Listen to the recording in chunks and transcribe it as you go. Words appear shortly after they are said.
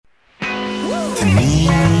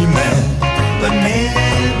Dënime,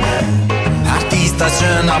 dënime, artista që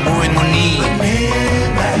na bujnë monime,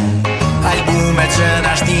 albume që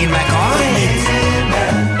na shtin me kajt,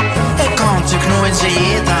 e kanë që knujnë që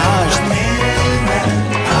jeta është.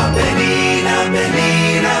 Benina,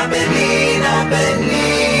 Benina, Benina, Benina, Benina.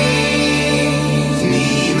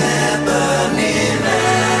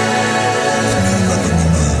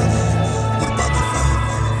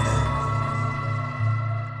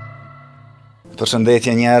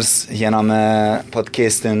 Përshëndetje njerëz, jena me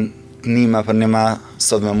podcastin Nime për Nime.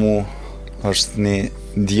 Sot me mu është një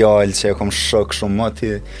djalë që e kom shok shumë moti,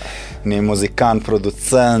 një muzikant,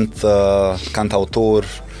 producent, kantautor.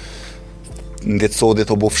 Ndit sodit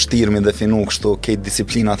o bu fështirë mi definu kështu kejt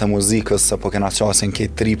disiplinat e muzikës, se po kena qasin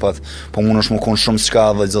kejt tripat, po mund është mu konë shumë qka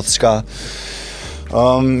dhe gjithë qka.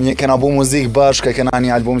 Kena bu muzikë bashkë, kena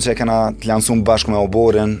një album që kena të lansum bashkë me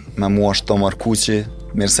Oborin, me mu është Tomor Kuçi,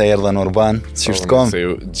 mirë se erdhe në Urban, që shtë kom? Se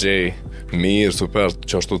ju, Gjej, mirë, super,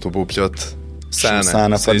 që ashtu të bu plët sene,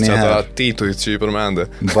 se për që ata tituj që i përmende.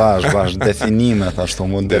 Bash, definimet, ashtu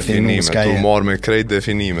mu definu qka tu marrë me krejt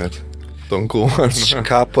definimet.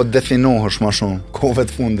 Qka po definohësh ma shumë, kove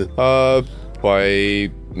të fundit? Po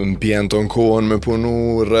e më pjenë të në kohën me punu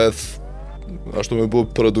rreth, ashtu me bu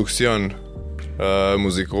produksion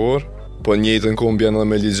muzikor, po njëtë në kohën bjenë dhe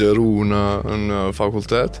me ligjeru në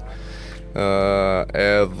fakultet,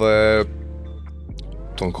 edhe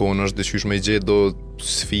të në kohën është dëshysh me gjetë do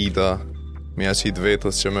sfida, me aqit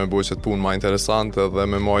vetës që me bu që të punë ma interesante dhe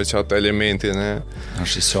me maj qatë elementin e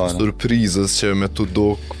surprizës që me të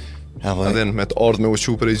dok. Adin me të ardhë me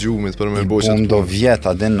uqu për e gjumit për me bojqet punë. Do vjet,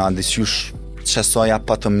 adin, na disysh që soja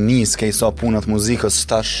pa të mnis, ke i sa punët muzikës,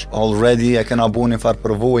 tash already e kena bu një farë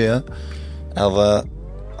përvoje, edhe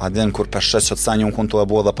adin, kur përshet që të sa një unë kënë të e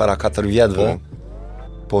bo dhe para 4 vjetëve,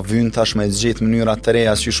 po vynë tash me gjithë mënyrat të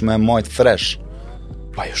reja, qysh me majtë fresh.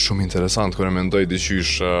 Pa, jo shumë interesant, kër e mendoj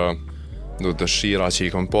diqysh do dëshira që i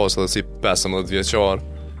kom pas edhe si 15 vjeqar,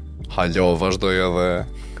 halo vazhdoj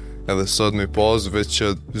edhe sot mi pas veç që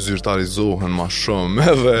zyrtarizohen ma shumë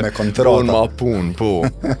edhe me kontrata ma pun,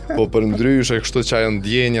 po për ndrysh e kështu që ajo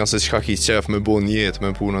ndjenja se qka ki qef me bo njetë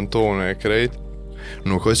me punën tonë e krejt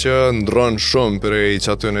nuk o që ndron shumë prej që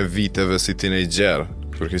atyne viteve si teenager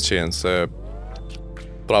kur ki qenë se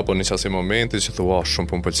prapo një qasi momenti që thua shumë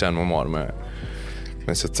për më pëlqenë më marrë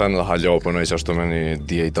me se të cenë dhe haljo për nëjë që ashtu me një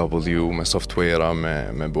DAW, me software,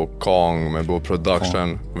 me bo kong, me bo production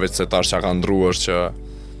veç se tash që ka ndru është që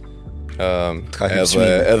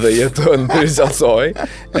edhe jetën për gjatësoj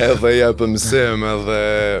edhe jepë mësim edhe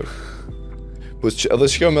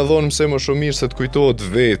që kjo me dhonë mësim më shumë mirë se të kujtojt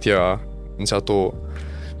vetja në që ato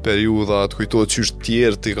periuda të kujtojt qysht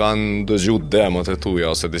tjerë t'i kanë dëgjut demot e tuja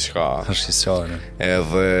ose diqka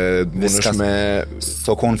edhe mund është me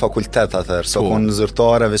so konë fakultet atër so konë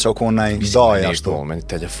zyrtare veç o konë aj daj ashtu me një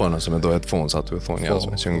telefon ose me do headphones aty thonë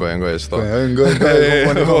jasme që ngoj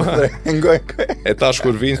e tash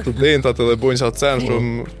kur vinë studentat edhe bojnë që atë sen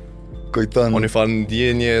shumë kujton o një farë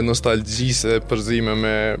ndjenje nostalgjise përzime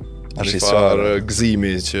me një farë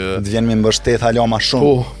gëzimi që të vjen me mbështet halo ma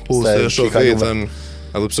shumë po se shumë vetën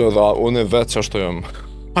edhe pëse dhe unë e vetë që ashtu jam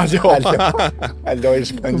Alo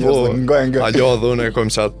ishka njësë ngoj Alo dhe unë e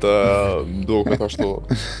kom qatë do këtë ashtu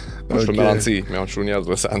është me rëndësi me jam shumë njëzë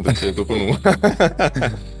dhe sende që të punu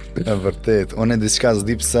e vërtet unë e diçka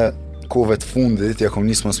zdi pëse kove të fundit ja kom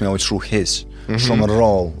njësë mos me ojtë shu heq shumë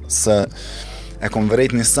rol se e kom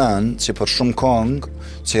vërejt një sen që për shumë kong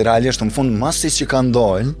që i realisht në fund masi që kanë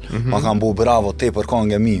dojnë ma kanë bu bravo te për kong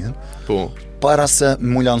e mirë para se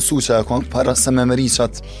mu lansu që e kong, para se me mëri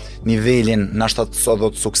qatë nivelin nashtat sot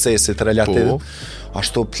do të suksesit relativ,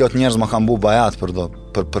 ashtu plot njerëz ma kanë bu bajat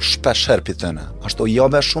për shpesh herpit tëne. Ashtu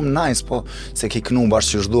jobe shumë nice, po se ki knu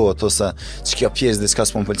bashkë që shdohet, ose që kjo pjesë diska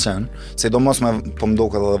s'po më pëlqen, se do mos me po më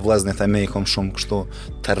doke dhe vleznit e me i kom shumë kështu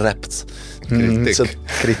të rept.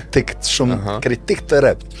 Kritik të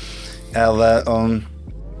rept. Edhe,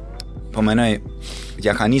 po menoj,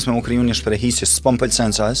 ja ka nisë me mu kriju një shprehi që s'po më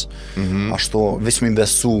pëlqen qaq, ashtu veç mi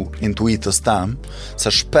besu intuitës tem,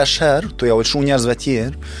 se shpesh herë, të ja ullshu njerëzve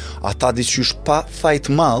tjerë, ata diqysh pa fajt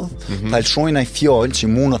madh, ta lëshojnë aj fjallë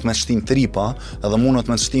që mundot me shtim tripa, edhe mundot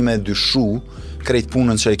me shtim e dyshu krejt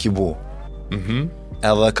punën që e ki bu.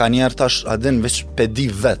 Edhe ka njerë tash, adin, veç pedi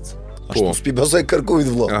vetë, ashtu s'pi besoj kërkujt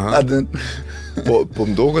vlo, adin. Po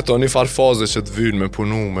më do këtë një farë faze që të vynë me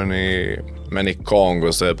punu me një kong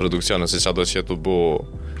ose produksion ose që ato që të bo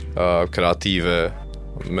kreative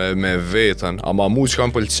me vetën, ama mu që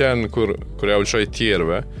kam pëlqen kur ja ullshoj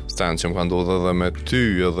tjerve, stand që më ka ndodhë edhe me ty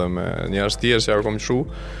edhe me njerëz tjerë që ja kom qu,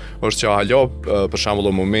 është që halo për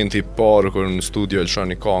shembull momenti i parë kur në studio ullshoj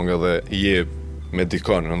një kong edhe me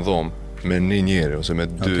dikon në dhomë, me një njeri ose me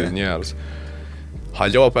dy njerëz.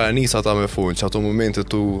 Halape e nis ata me fol, që ato momente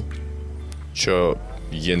tu që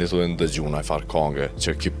jeni tu në dëgju në farë kange,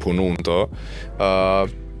 që ki punun të,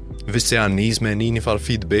 veç se janë nis me një farë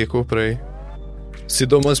feedbacku prej,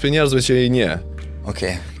 sidomos për njerëzve që i nje.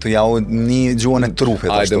 Tu ja u një gjuhën e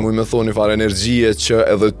trupit. Ajde, mu me thonë një farë energjie që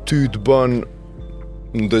edhe ty të bën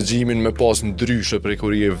ndëgjimin me pas ndryshe prej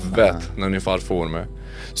kur je vetë në një farë forme.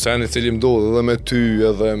 Sen i cili mdodh edhe me ty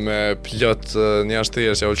edhe me plot njerëz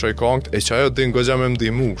tjerë që ulçoj këngët, e që ajo din goxha me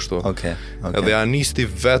ndihmu kështu. Edhe ja nisti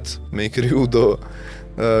vet me i kriju do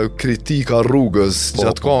kritika rrugës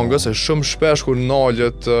gjatë këngës, e shumë shpesh kur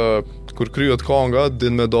nalet kur kryhet kënga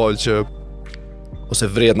din me dal që ose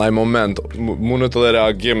vret në ai moment mundet edhe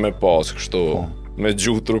reagim me pas kështu me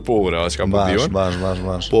gjuhë trupore as ka po diun.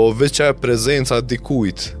 Bash. Po veç e prezenca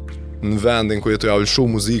dikujt në vendin ku jetu ja ulshu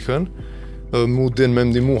muzikën, mu din me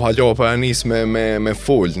ndihmu halape e nis me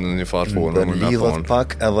fol në një farë formë. Lidhet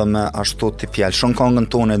pak edhe me ashtu ti fjalshon këngën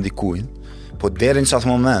tonë dikujt, po deri në çat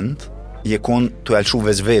moment je kon tu alshu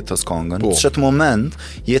vetes këngën. Në çat moment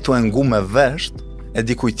je tu ngu me vesht e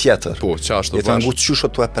dikujt tjetër. Po, çashtu bash. Je tu ngu çysh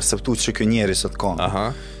tu e perceptu që ky njeri sot këngë.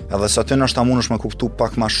 Edhe sa ti ndoshta mundesh me kuptu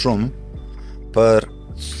pak më shumë për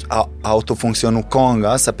autofunksionu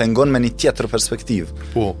kënga se pengon me një tjetër perspektiv.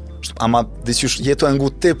 Po. Ama diqysh jetu e ngu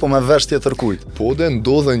ti po me vesh tjetër kujt. Po dhe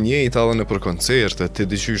ndodhe njëjta edhe në për koncerte, ti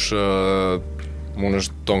diqysh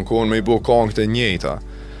mundesh ton kohën me i bo këngët e njëjta.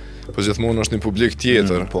 Po gjithmonë është një publik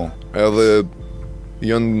tjetër. Po. Edhe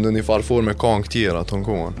janë në një farë forme këngë tjera ton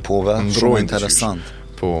kohën. Po, shumë interesant.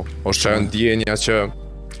 Po, është çajo ndjenja që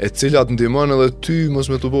e cilat ndihmon edhe ty mos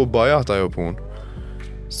me të bo bajat ajo punë.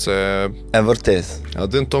 Se e vërtet. A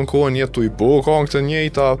din ton kohën jetu i bo këngët e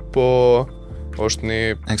njëjta, po është një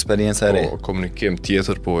eksperiencë e re. Po, komunikim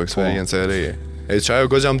tjetër, po, eksperiencë e re. E që ajo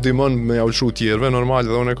goxha më ndihmon me ja ulshu tjerëve, normal,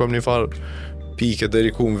 dhe unë e kom një farë pike deri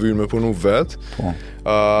ku më vyrë me punu vetë.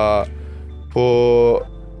 Po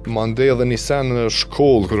mandej edhe një sen në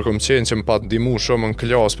shkollë, kërë kom qenë që më pat ndihmu shumë në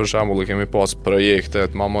klasë, për shembull, kemi pas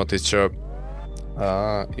projektet, mamati që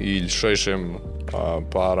i lëshëshim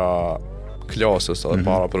para klasës edhe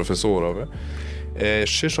para profesorave. E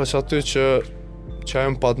shisha që aty që ajo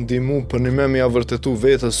më pat ndihmu për një me ja vërtetu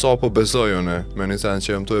vetës sa po besoj une, me një sen që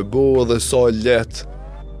jam të e bo edhe sa let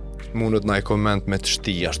mundet na i koment me të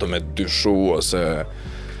shti, ashtu me dyshu, ose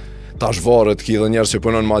tash varet ki dhe njerës që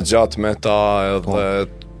punon ma gjatë me ta edhe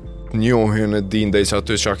njohin e din dhe që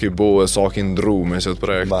aty që ki bo e sa ki ndru me që të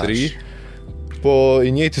projekt të ri. Po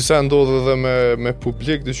i njëti se ndodhe dhe me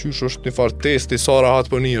publik dhe qysh është një farë testi sa rahat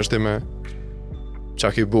për një është me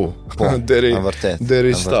që ki bo. Po, deri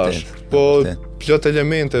qëtash. Po plot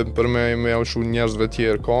elemente për me aushu njerëzve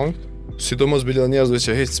tjerë këngë, sidomos bile njerëzve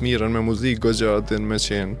që heq smirën me muzikë goxha din me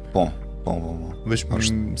qenë. Po. Veç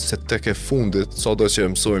se tek e fundit, sa do që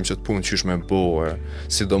mësojmë që të punë qysh me bohe,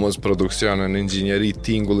 sidomos produksionën në inxhinjeri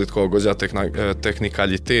tingullit ka goxha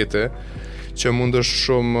teknikalitete, që mundësh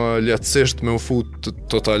shumë lehtësisht me u fut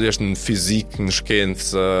totalisht në fizik, në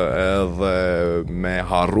shkencë, edhe me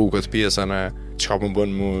harru këtë pjesën e çka më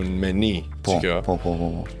bën me një.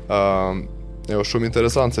 E është shumë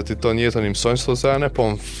interesant se ti ton jetën i mësojnë çdo sene, po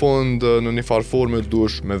në fund në një farë forme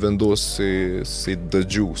duhesh me vendos si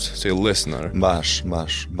dëgjues, si listener. Bash,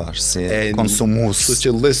 si konsumus. Kështu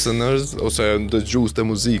që listeners ose dëgjues të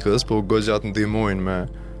muzikës, po goxha të ndihmojnë me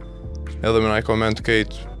edhe me një koment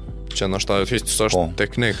këtë që ndoshta hiç s'është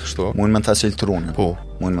teknik kështu. Mund me ta ciltruan. Po,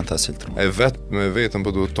 mund me ta ciltruan. E vetëm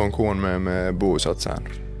po duhet ton kohën me buç atë sen.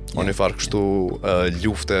 O një farë kështu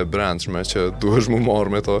lufte e brendshme që duhesh mu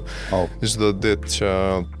marrë me to çdo ditë që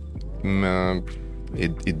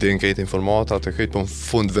i din këtë informatat e këtë po në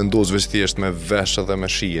fund vendos veç thjesht me vesh edhe me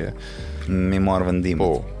shije. Mi marrë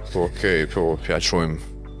vendimet. Po, pjaqojmë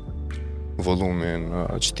volumin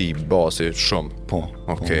qëti basi shumë.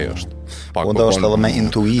 Është. Po do është edhe me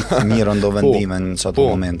intuit mirë ndo vendime në qatë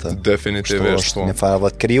momente. Definitivisht. Një farë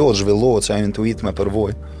dhe të kryot, zhvillohet që ajo intuit me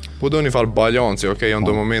përvoj. Po do një farë balanci, janë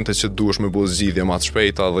do momente që duhesh me bo zgjidhje ma të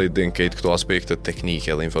shpejta dhe i din këtë këto aspekte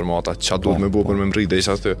teknike dhe informata që duhet me bo për me mri dhe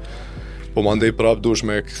isha të po ma ndej prap duhesh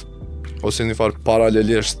me ose një farë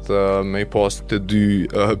paralelisht me i pas të dy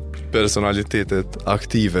personalitetet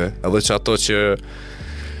aktive edhe që ato që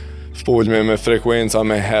folme me frekuenca,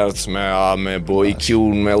 me hertz, me bo IQ,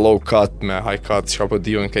 me low cut, me high cut, që ka po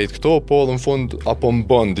dion këtë këto, po dhe në fund apo më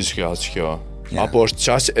bënd diçka që kjo. Apo është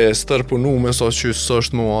qaq e stërpunume sa që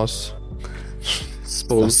s'është mu as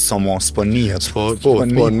s'po nihet. Po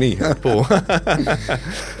nihet, po.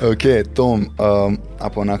 Tom,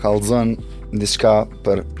 apo na kallzon diçka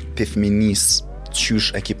për pifminis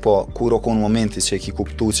qysh e ki po, kur o kon momenti që e ki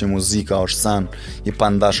kuptu që muzika është sen i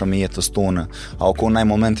pandashëm me jetës tonë, a o kon naj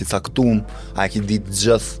momenti caktum, a e ki ditë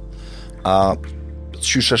gjithë, a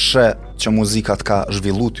qysh e shë që muzika të ka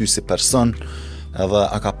zhvillu ty si person, edhe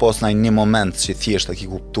a ka pas një moment që thjesht e ki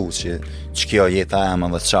kuptu që kjo jeta e më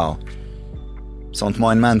dhe qao. Se unë të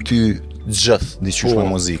mojnë men ty gjithë diqysh me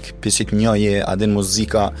muzikë, pisit një je, adin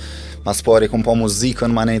muzika, mas pari kom po muzikën,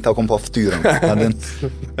 ma nejta kom po ftyrën, adin?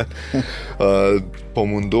 Po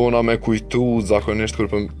mundona me kujtu, zakonisht kur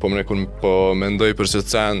po mendoj për që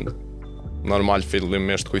cen, normal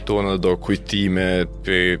fillimisht kujtona dhe do kujtime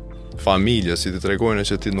për familje, si të tregojnë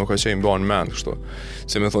që ti nuk ka qenë banë mend, kështu.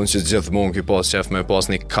 Si me thonë që gjithmonë ki pas qef me pas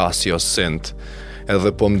një kasio synth, edhe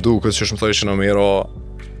po mdu këtë që shmë thojshë në miro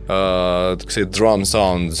të kësi drum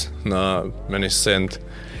sounds me një synth,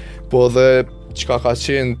 po dhe qka ka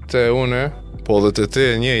qenë të une, po dhe të te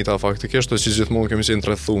njejta faktikisht, që gjithmonë kemi qenë të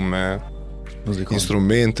rrethu me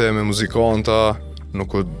instrumente, me muzikanta,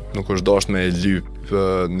 nuk është dasht me lyp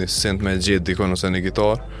një synth me gjetë dikon ose një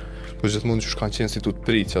gitar, po gjithmonë që kanë qenë si tu të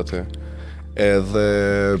pritë që aty. Edhe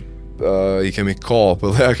i kemi kapë,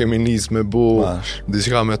 edhe ja kemi nisë me bu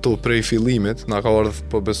diçka me to prej fillimit, na ka ardhë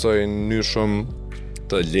po besoj në një shumë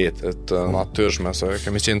të letë, të natyrshme, se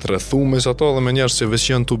kemi qenë të rrethume që ato dhe me njerës që veç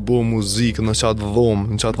janë të bu muzikë në qatë dhomë,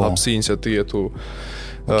 në qatë hapsin që ti e tu.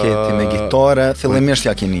 Ti me gitare, fillimisht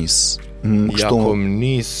ja ke nisë. Ja kom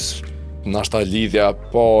nisë, nashta lidhja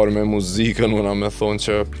parë me muzikën, una me thonë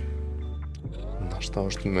që nashta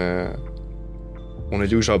është me... Unë e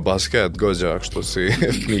luisha basket, gogja, kështu si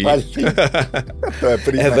fmi.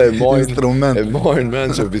 Edhe e mojnë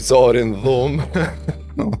men që visarin dhomë,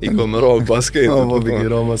 i kom rock basket.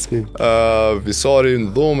 Visarin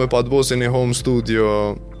dhomë e pa të bosi një home studio.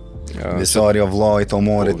 Visari o vloj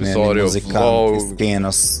Tomorit, një muzikant, i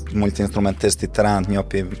skenës, multi-instrumentist i trend, një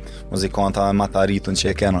pi muzikanta e mataritun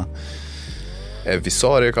që e kena. E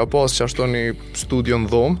Visari e ka pas që ashtu një studio në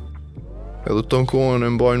dhomë, edhe të në kohën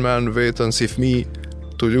e mbajnë men vetën si fmi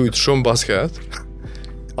të lujtë shumë basket,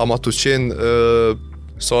 ama të qenë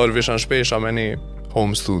sarë vishan shpesha me një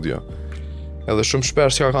home studio. Edhe shumë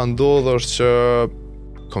shpesh që ka ndodhë është që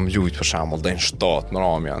kom lujtë për shembull dhe në 7, në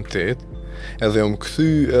rami janë 8, edhe jom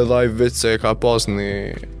këthy edhe aj vetë se e ka pas një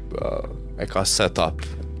e ka set up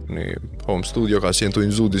një home studio, ka qenë të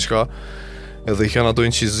inzu diçka, edhe i kena të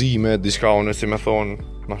inqizime diçka unë si me thonë,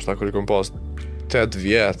 nashta kër i kom pas 8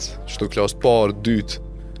 vjetë, qëtu klasë parë, 2,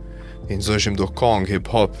 i nëzëshim do kong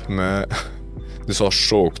hip-hop me disa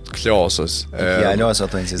shok të klasës.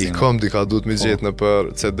 I kom dika duhet me gjetë në për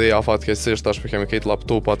CD-a fatkeqësisht, tash për kemi kejtë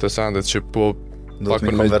laptopat e sendet që po duhet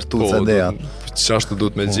me konvertu CD-a. Qashtë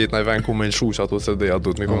duhet me gjetë në i ven ku me lëshu që ato CD-a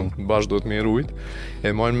duhet me bashkë duhet me rujt.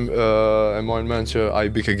 E mojnë men që a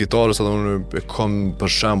i bike gitarës, atë unë e kom për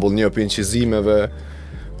shembull një për inqizimeve,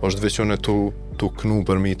 është veqone tu knu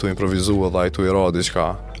për mi tu improvizu edhe a i tu i ra diqka.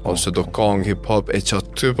 Ose do kong, hip-hop, e që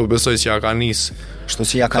aty po besoj që ja ka nisë. Shtu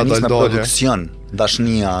që ja ka nisë me produksion,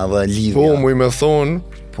 dashnia dhe lidhja. Po, mu i me thonë,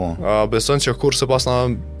 beson që kur se pas na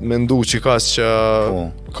mendu që ka që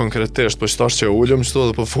konkretisht, po qëtash që ullëm qëto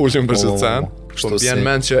dhe po fullim për që cen, po bjen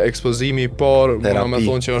men që ekspozimi i parë, mu me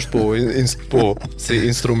thonë që është si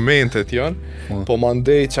instrumentet janë, po ma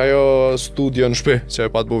ndej që ajo studio në shpi, që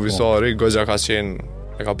e pa të bu Visari, gogja ka qenë,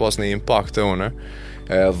 e ka pas një impact e une,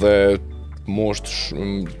 edhe mosht,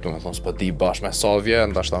 do me thonë, s'pa di bashkë me sa vjen,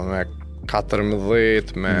 ndashta me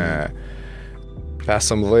 14, me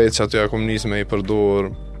 15 që aty ja kom nisë me i përdor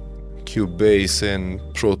Cubase-in,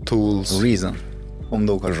 Pro Tools. Reason.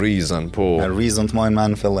 Reason, po. Me Reason të mojnë me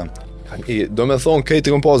në fillim. Do me thonë,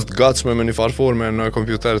 kejti kom pas të gatshme me një farforme në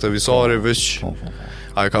kompjuterit e Visari, veç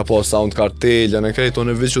a ka pas sound kartelja në kejtë,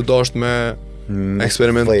 unë veç u dasht me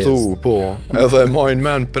eksperimentu, po. Edhe mojnë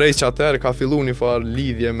men, prej që atëherë ka fillu një farë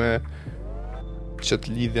lidhje me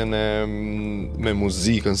qëtë lidhjen me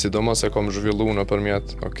muzikën, sidomos e kom zhvillu në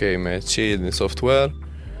përmjet, me qelë një software,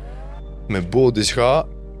 me bo diqka,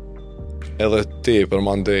 edhe ti për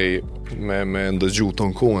mandej me ndëgju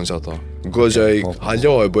të në kohën që ato. Gogja i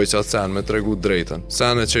halja e bëj qatë sen, me tregu drejten.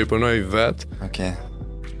 Sen e që i përnoj vetë,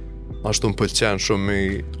 ashtu më pëlqen shumë,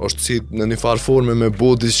 është si në një farë forme me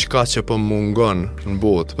bo diqka që për mungon në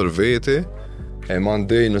botë për veti, e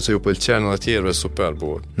mandej nëse ju pëlqen dhe tjerve super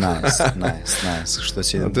buhet. Nice. Kështu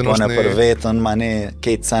që pone për vetën, ma ne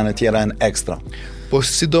kejtë sene tjera në ekstra. Po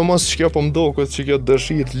sidomos që kjo po mdo, këtë që kjo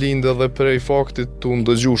dëshit linde dhe prej faktit të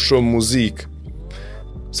ndëgju shumë muzikë.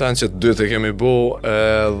 Sen që të dytë e kemi bo,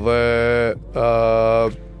 dhe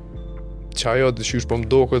që ajo dëshysh po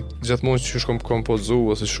mdo, këtë gjithmonë që kom kompozu,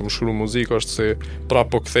 ose që shumë shkru muzikë, është se pra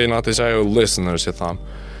po këthejnë atë që ajo listener që thamë.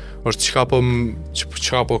 është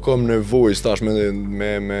çka po kam nevojë tash me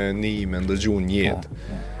ndëgju një jetë.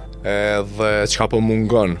 Edhe çka po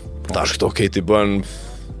mungon. Tash këto ti bën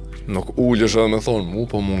nuk ulesh edhe me thonë, mu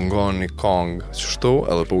po mungon një këngë, qështu,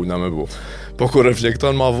 edhe po ulna me bu. Po kur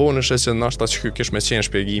reflekton ma vonë është që nashta që kish me qenë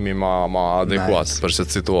shpjegimi ma adekuat për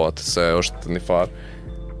këtë situatë, se është një farë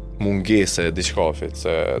mungese e diçkafit,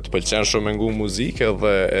 se të pëlqen shumë me ngu muzikë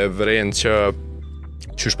edhe e vren që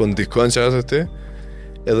qysh po ndikon që atë ti,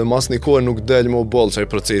 edhe mas një kohë nuk del më boll çaj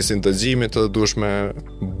procesin të dëgjimit, edhe duhesh me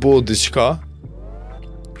bo diçka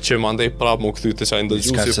që më andej prapë më këthy të qaj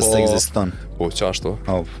ndëgjusi, po... Diçka që s'ekziston. Po, qashtu.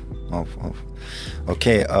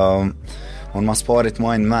 Okej, unë mas parit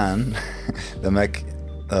majnë men, dhe me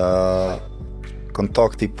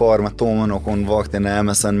kontakti parë me Tomën, o unë vaktin e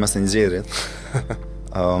MSN Messengerit,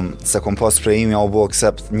 se kom pas sprejimi a u bo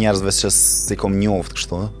accept njerëzve që si kom njoft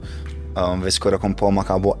kështu, veç kërë kom po ma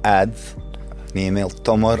ka bo ad, një email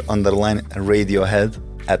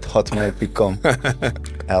tomor_radiohead@hotmail.com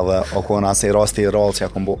edhe o kona asej rasti i rallë që ja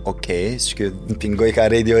kom bo që këtë pingoj ka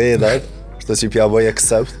Radiohead shto që pja boj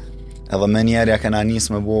accept edhe me njerë ja kena njës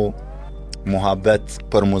me bo muhabet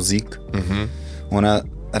për muzik. Une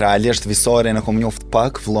realisht visarin e kom njoft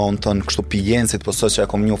pak vlon tën kështu pijensit po sot që ja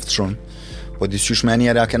kom njoft shumë, po diqysh me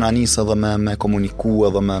njerë ja kena njës edhe me komuniku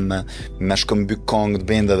edhe me shkëmby kongë të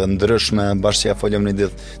bendeve ndryshme bashkë që ja foljem një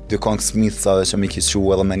ditë 2 kongë Smithsave që mi kishu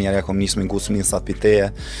edhe me njerë ja kom njës me ngu Smithsat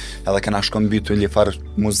piteje edhe kena shkëmby të një farë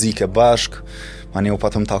muzike bashkë ma një u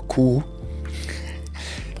patëm taku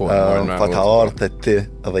pa ta artë e ti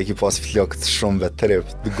edhe i ki pas flokët shumë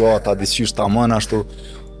vetrip të gata diqysh ta mën ashtu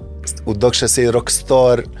u dokshe se i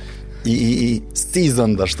rockstar i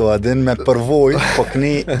season ashtu adin me përvoj po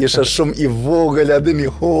këni ishe shumë i vogël adin i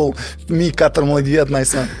hol fëmi 14 vjet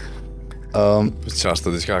najsen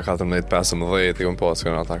qashtë diqka 14-15 i kom pas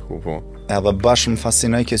këna taku po edhe bashkë më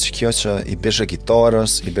fascinoj kjo që i beshe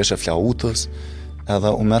gitarës i beshe flautës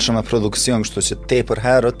edhe u mershe me produksion kështu që te për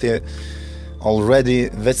herët ti already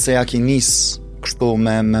veç se ja ki nis kështu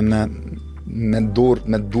me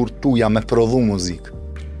dur tuja me prodhu muzik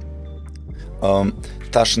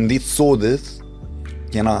tash ndit sodit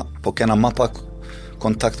kena ma pak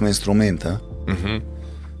kontakt me instrumente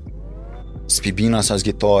s'pibina qash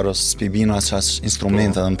gitarës s'pibina qash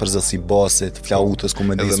instrumente dhe më përzësi basit, flautës,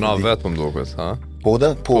 komedisë edhe na vetë për mdoket, ha?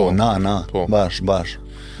 Na, bash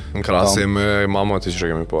në krasim me mama ti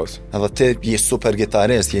që kemi pas edhe ti je super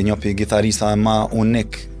gitarist je një për gitarista e ma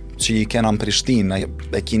unik që i kena në Prishtinë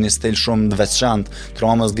e kini stil shumë të veçant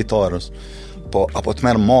tramës gitarës po apo të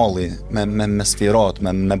merë malli me sfirat,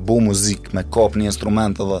 me bu muzik, me kap një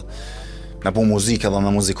instrument edhe me bu muzik edhe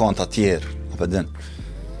me muzikant atjerë, apo din?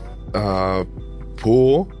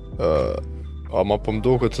 Ama po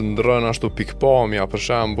mdo këtë ndrën ashtu pikpamja, për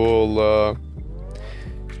shembull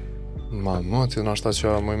moti në ashta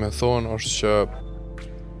që më me thonë është që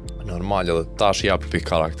normal edhe tash jap pikë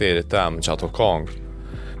karakterit tem që ato kongë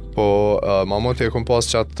po moti e kom pas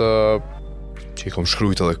që atë që i kom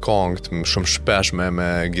shkrujt edhe kongët shumë shpesh me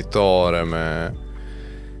gitare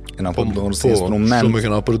kena përdorë si instrument shumë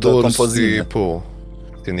kena përdorë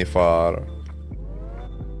si një farë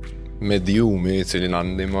mediumi cili na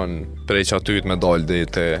ndihmon prej që atyt me dalë dhe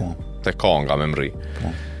te konga me mri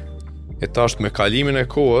e tash me kalimin e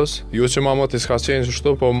kohës jo që moti s'ka qenë që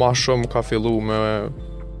shto po ma shumë ka fillu me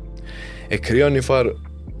e krijon një farë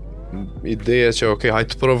ideja që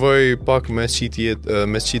hajtë të provoj pak me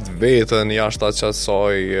qit vetën jashtë atë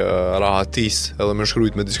qasaj rahatis edhe me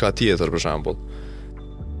shkrujt me diçka tjetër për shembull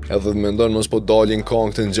edhe me ndonë mos po dalin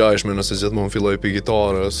këngë të ngjajshme nëse gjithmonë filloj për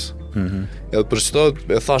gitarës edhe për qëto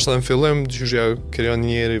e thash edhe në fillim që ja krijon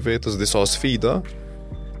njeri vetës disa sfida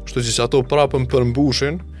kështu që ato prapë më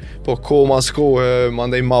përmbushin po kohë mas kohë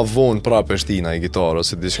mandej ma vonë prapë shtina i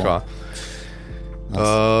gitarës si diçka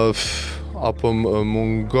apo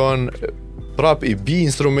mungon prap i bi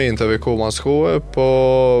instrumenteve ko mas kohë, po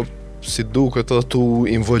si duket të tu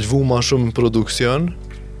involvu ma shumë në produksion,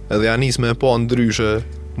 edhe ja nis me pa ndryshe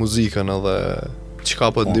muzikën edhe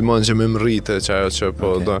qka po të dimon që me mrite që ajo që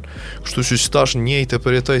po dënë. Kështu që qëtash njejtë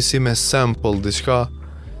përjetoj si me sample diçka,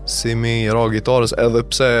 si me ra gitarës, edhe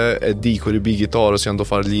pse e di kur i bi gitarës janë do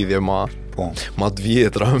farë lidhje ma të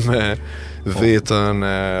vjetra me vetën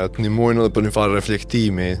të nimojnë edhe për një farë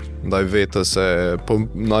reflektimi ndaj vetës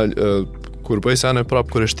kur bëj sene prap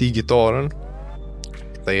kur e shti gitarën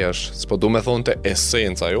kthejesh, s'po du me thonë të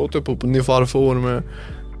esenca jote, po për një farë forme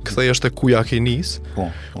kthejesh të kuja kinis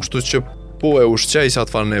kështu që po e ushqej që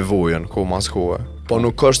atë farë nevojen ko mas kohë, po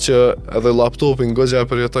nuk është që edhe laptopin gëgja e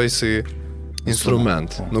përjetoj si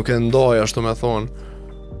instrument, nuk e ndaj ashtu me thonë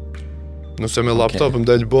nëse me laptop më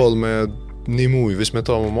del boll me një muj, veç me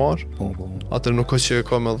ta më marr. Po. Atër nuk ka që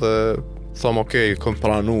kam edhe tham okej, kam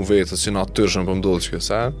pranu vetës që natyrshëm po m'dodh që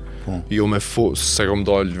sen. Jo me se kam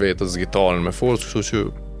dalë vetës gitarën me forcë, kështu që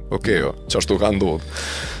okej, çashtu ka ndodhur.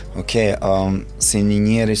 Okej, si një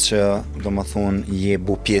njeri që do më thonë je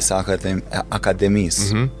bu pjesë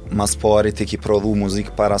akademisë, mas pari ti ki prodhu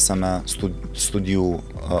muzikë para se me studiu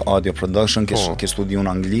audio production, ke studiu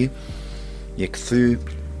në Angli, je këthy,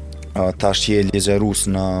 tash je ligjerus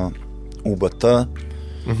në UBT,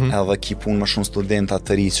 edhe ki punë më shumë studenta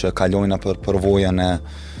të ri që kalojna për përvojën e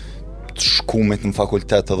të shkumit në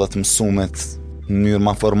fakultet edhe të mësumit në mënyrë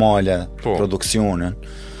ma formale produksionin.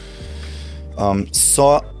 Sa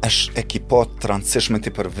e ki po të rëndësishme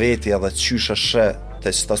ti për veti edhe qysh është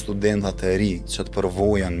të qëta studentat e ri që të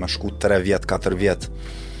përvojen me shku 3 vjet, 4 vjet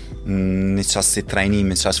një qas si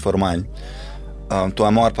trajnimi, qas formal, tu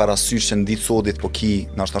e marë parasysh që në ditë sodit po ki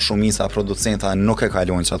nashta shumica producenta nuk e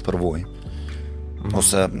kalojnë që të përvoj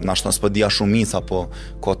ose nashta s'po dia shumica, po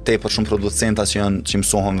ka tepër shumë producenta që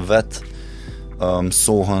mësohen vet,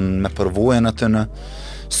 mësohen me përvojën atyne.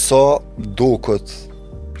 Sa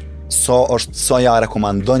ja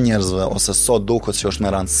rekomandon njerëzve ose sa duket që është me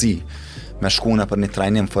rëndësi me shkune për një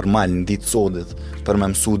trajnim formal në ditë sodit për me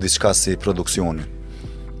mësu diçka si produksioni?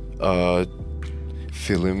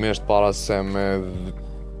 Fillimisht para se me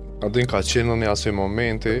adin ka qenë në një asoj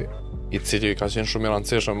momenti i cili ka qenë shumë i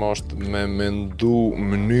rëndësishëm është me mendu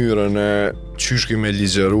mënyrën e qysh me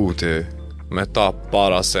ligjeruti me ta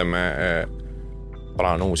para se me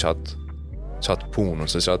pranu qatë punë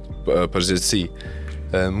ose qatë përgjithësi.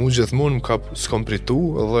 Mu gjithmonë s'kom pritu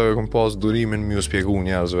edhe kom pas durimin m'ju spjegu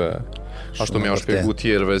njerëzve ashtu m'ja shpjegu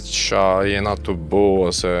tjerëve qa jena të bo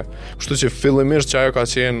ose kështu që fillimisht që ajo ka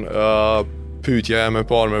qenë pyetja e me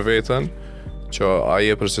parë me veten që a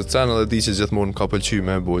je për që cen edhe di që gjithmonë ka pëlqy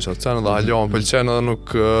me bo që cen edhe halja më pëlqen edhe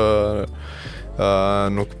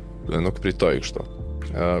nuk pritoj kështu.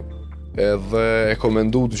 Edhe e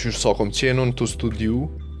komendu të që sa kom qenë unë të studiu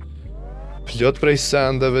plot prej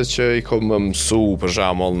sendeve që i kom mësu për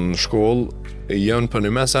shembull në shkollë janë për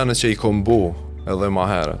një sende që i kom bo edhe ma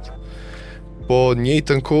herët. Po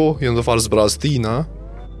njëjtën kohë janë do farë zbraztina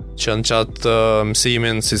që në qatë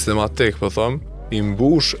mësimin sistematik po thom i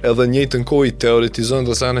mbush edhe njëjtën kohë i teoretizon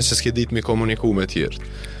të sende që s'ke ditë mi komuniku me tjertë.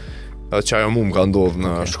 Që ajo mu më ka ndodhë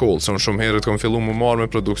në shkollë, se më shumë herët kom fillu më marrë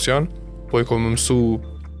me produksion, po i kom mësu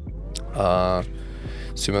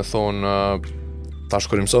si me thonë tash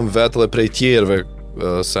kur i mëson vetë dhe prej tjerëve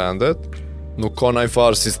sendet, nuk ka naj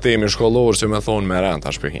farë sistemi shkollor që me thonë me rend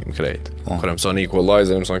tash pëhim krejt. Kur i mëson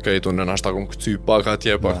equalizer, i mëson krejt, unë në ashta kom këcy pak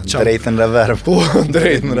atje, pak drejtën reverb. Po,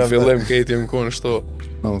 drejtën në fillim krejt jem konë shto,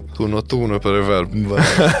 tunë për reverb.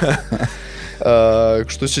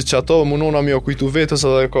 Kështu që ato mundona mi o kujtu vetës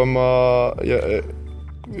edhe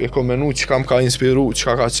e kom menu që kam ka inspiru,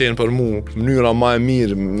 që ka qenë për mu mënyra ma e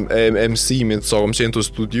mirë e mësimit sa kom qenë të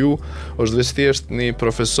studiu është veç thjesht një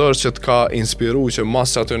profesor që të ka inspiru që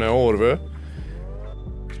mas që atyne orëve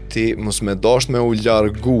ti mos me dasht me u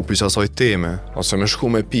largu për që asaj teme ose me shku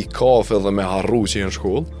me pi kafe dhe me harru që jenë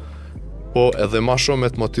shkoll po edhe ma shumë me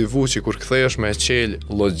të motivu që kur kthesh me qel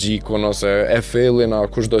logjikon ose e fellin a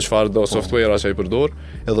kush do qfar do software që i përdor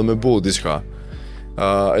edhe me bo diçka.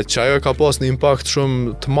 Që ajo ka pas një impact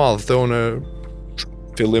shumë të madh të une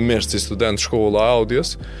fillimisht si student shkolla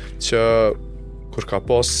audios që kur ka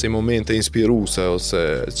pas si momente inspiruse ose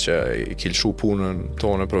që i kilshu punën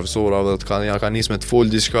tonë profesorave dhe të ka nis me të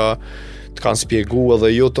fol diçka të kanë spjegu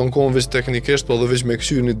edhe jo të nkonë veç teknikisht po edhe veç me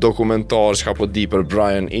këshy një dokumentar që ka po di për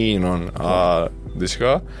Brian Enon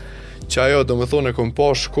diçka që ajo do me thonë e kom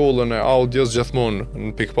pas shkollën e audios gjithmonë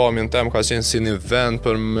në pikpamjen tem ka qenë si një vend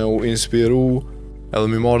për me u inspiru edhe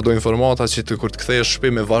mi marrë do informata që të kur të kthesh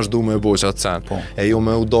shpi me vazhdu me bo që atë sen e jo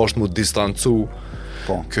me u dasht mu distancu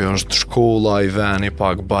kjo është shkolla i veni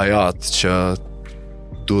pak bajat që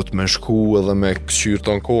duhet me shku edhe me këshyrë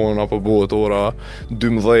të nkohën apo bohet ora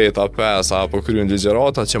 12 a 5 apo kryen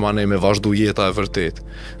ligjerata që ma ne me vazhdu jeta e vërtet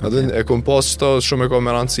edhe e kom pas qëta shumë e kom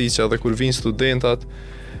me rëndësi që edhe kur vinë studentat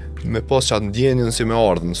me pas qatë ndjenjën si me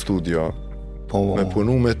ardhë në studio me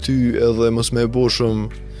punu me ty edhe mos me bo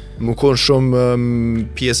shumë më konë shumë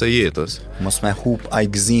pjesë e jetës. Mos me hup a i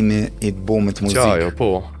gëzimi i të bomit muzikë. Qajo, po.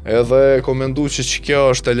 Edhe komendu që kjo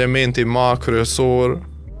është elementi ma kryesor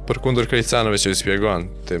për kundër krejt senëve që i spjegon.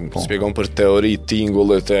 Spjegon për teori,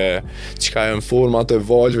 tingullet e qka janë format e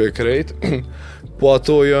valjve krejt. Po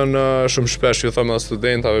ato janë shumë shpesh, ju thëmë dhe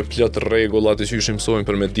studentave, plot rregullat që ju mësojnë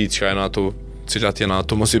për me ditë qka janë ato, cilat janë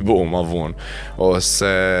ato mos i bo ma vonë.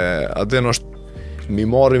 Ose adin është mi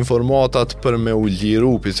marrë informatat për me u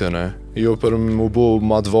liru për tëne, jo për me u bo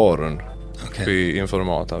madvarën për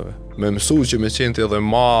informatave. me mësu që me qenë edhe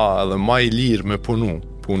ma i lirë me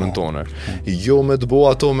punën tonë. Jo me të bo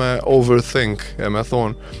ato me overthink, e me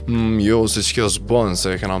thonë, jo, se që kjo s'bën,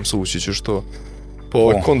 se kena mësu që qështu. Po,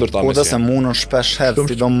 kundërta me qenë. Po, dhe se munën shpesh herë,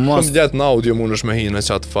 si do mos... Shumë gjatë në audio munësh me hi në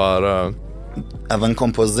qatë farë. Edhe në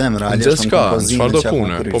kompozim, realisht në kompozim çfarë do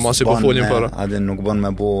pune, po masi po folin për. Adin nuk bën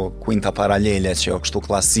me bo kuinta paralele që jo kështu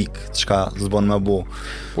klasik, çka s'bën me bo.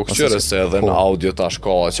 Po këshire se edhe në audio tash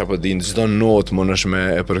ka, që apo din çdo notë mundesh me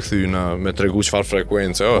e përkthy me tregu çfarë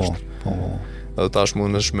frekuencë është. Po. Edhe tash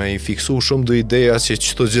mundesh me i fiksu shumë do ideja që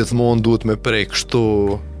çdo gjithmonë duhet me prej kështu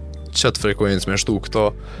çat frekuencë me shtu këto.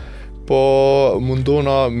 Po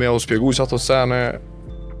mundona me u shpjegu që ato sene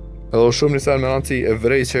edhe u shumë një sen me nënci e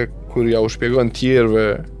vrej që kur ja u shpjegon tjerve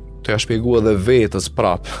të ja shpjegu edhe vetës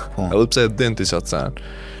prap edhe pse e dinti qatë sen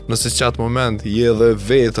nëse qatë moment je edhe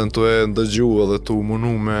vetën të e ndëgju edhe të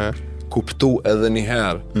munu me kuptu edhe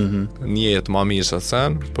njëherë njetë ma mirë qatë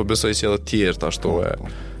sen po besoj që edhe tjerë të ashtu e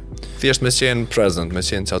thjesht me qenë present, me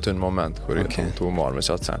qenë që aty në moment kur jetë të u marrë me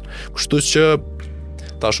qatë sen kështu që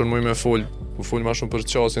ta shumë muj me full ma shumë për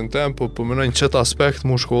qasin tem po mënojnë qëtë aspekt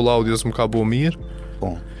mu shkolla audios më ka bo mirë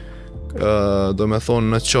do me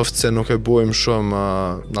thonë në qoftë se nuk e bojmë shumë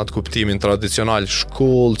në atë kuptimin tradicional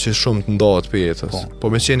shkollë që shumë të ndohet për jetës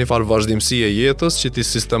po me qeni farë vazhdimësi e jetës që ti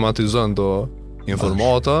sistematizon do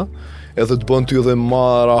informata edhe të bën ty edhe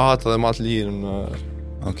ma rahat edhe ma të lirë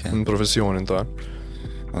në profesionin të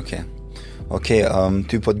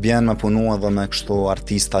ty po të bjen me punu edhe me kështu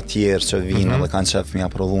artista tjerë që vinë edhe kanë qef me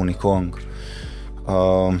aprodhu një kongë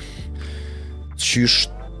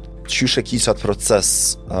qysh e ki qatë proces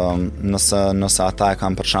nëse ata e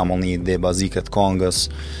kam për shembull një ide bazike të kongës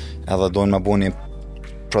edhe dojnë me bo një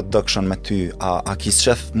production me ty a ki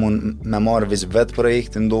qef mund me marrë vetë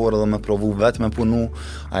projektin dorë dhe me provu vetë me punu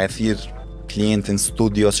a e thirë klientin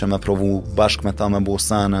studio që me provu bashkë me ta me bo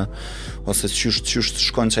sene ose qysh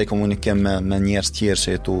shkon që i komunikim me njerës tjerë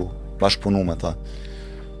që e tu bashkë punu me ta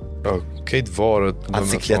kejt varët a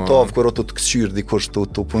cikletov kërë të këqyrë dikush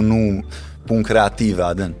të punu pun kreative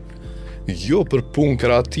adin jo për punë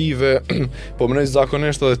kreative, po më nëjë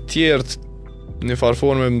zakonisht edhe tjertë një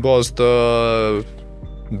farforme në bazë të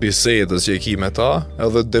bisedës që e ki me ta,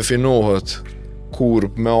 edhe definohet kur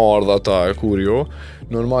me ardha ta e kur jo.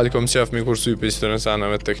 Normal kom qef mi kursy për që të nësene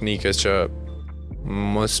me teknike që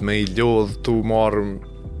mës me i lodhë tu marrë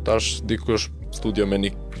tash dikush studio me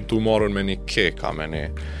një tu marrën me një keka me një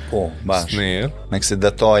bash me kësi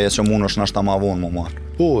detaje që mund është nashta ma vonë më marrë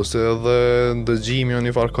se edhe ndëgjimi o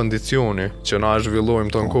një farë kondicioni që na e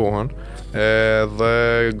zhvillojmë të në kohën edhe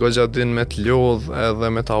gogja din me të lodh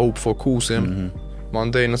edhe me ta up fokusin ma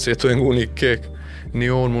ndej nëse jetu e ngu një kek një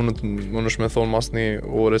orë mund është me thonë mas një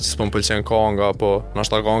ore që s'po më pëlqen kanga po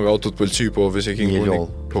nashta kanga o të pëlqy po veç e ki ngu një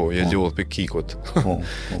je lodh për kikut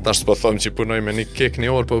tash s'po thëmë që punoj me një kek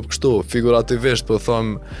një orë po kështu figurativisht po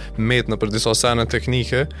thëmë met në për disa sene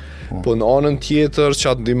teknike po në anën tjetër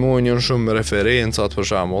që atë ndimojnë njën shumë referencat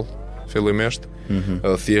për shembull fillimisht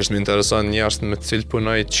thjesht më intereson njerëz me të cilë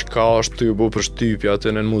punoj çka është të ju bo për shtypja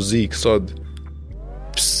atë në muzikë sot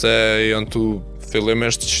pse janë tu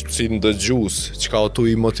fillimisht si ndëgjues, çka tu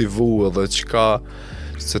i motivu edhe çka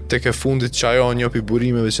se tek e fundit që ajo një pi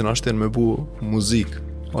burimeve që na shten me bu muzikë.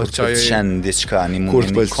 Kur të pëlqen diçka, kur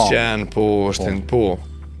të pëlqen, po, është po.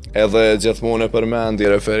 Edhe gjithmonë e përmendi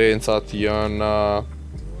referencat janë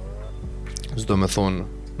s'do me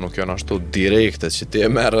thonë nuk janë ashtu direkte që ti e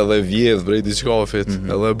merr edhe vjedh prej diçkafit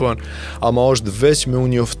edhe e bën ama është veç me u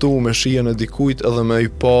njoftu me shijen e dikujt edhe me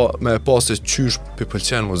pa se qysh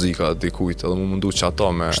pëlqen muzika dikujt edhe mundu që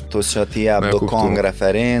ato me kështu që ti jap do kong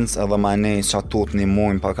referencë edhe ma nej që ato të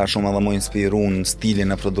nimojnë pa ka shumë edhe më inspiru në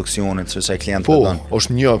stilin e produksionit që e klient të dënë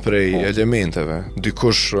është një prej elementeve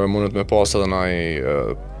dikush mundet me pas edhe naj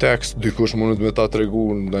tekst dikush mundet me ta tregu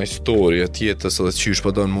naj story e tjetës edhe qysh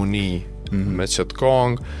për dënë muni me qëtë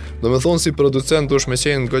kong do me thonë si producent dush me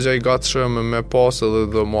qenë gëgja i gatshëm me pas edhe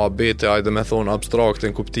dhe muhabete ajde me thonë abstrakte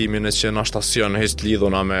në kuptimin e që në ashtasion heq të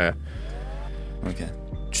lidhuna me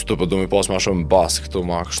qëtu për do me pas ma shumë bas këtu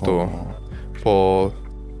ma kështu po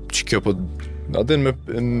që kjo po adin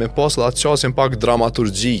me pas dhe atë qasin pak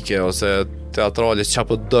dramaturgjike ose teatrale që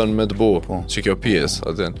po dënë me të bo që kjo pjesë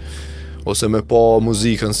adin ose me pa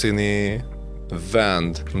muzikën si një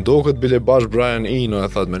vend. Ndo këtë bile bash Brian Eno e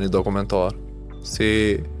thët me një dokumentar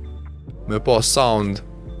si me pa sound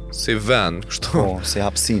si vend kështu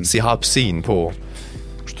si hapsin po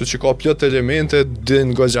kështu që ka plot elemente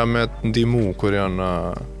din gogja me të ndimu kur janë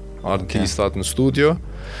artistat në studio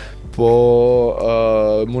po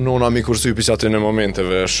munona mi kursy për që aty në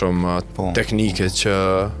momenteve shumë teknike që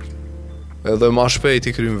edhe ma shpejt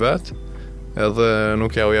i krym vet edhe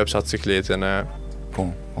nuk ja u jep qatë cikletin e Po.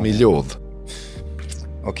 mi lodh.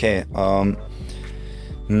 Okej,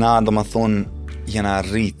 na do më thonë jena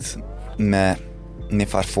rrit me një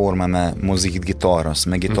farforme me muzikit gitarës,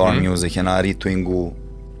 me guitar music, jena rrit të ingu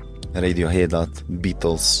Radioheadat,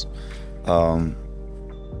 Beatles,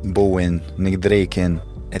 Bowen, Nick Drake'in,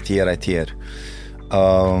 e tjera.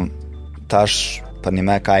 Tash, për një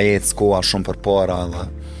me ka ecë koha shumë për para dhe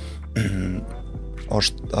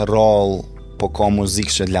është rall, po ka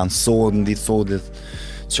muzikë që lansot në ditë sotit,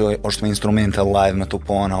 që është me instrumente live, me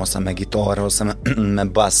tupana, ose me gitare, ose me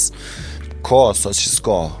bas. Ka, so që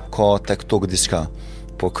s'ka, ka tek tuk diçka.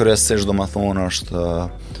 Po kryesisht do më thonë është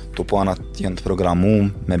tupanat jenë të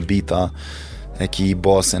programum, me bita, e ki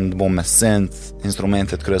basin të bom me synth,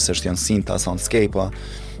 instrumentet kryesisht janë synta, soundscape-a,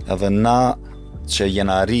 edhe na që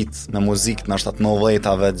jena rrit me muzikë në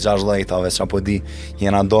 90-ave, 60-ave, që apo di,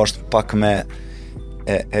 jena dasht pak me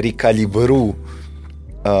rikalibru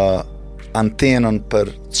antenën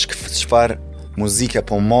për çfarë muzike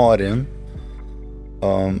po marim,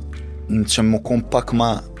 që më kom pak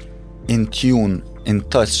ma in tune, in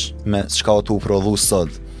touch me çka o tu prodhu sot.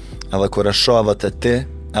 Edhe kur e shoh edhe te ti,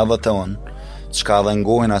 edhe te unë, çka edhe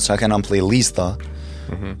ngojna, çka kena në playlista,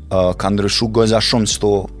 ka ndryshu goxha shumë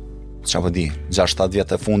qëto, që apo di, 6-7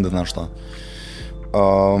 vjetë e fundit në ashtu.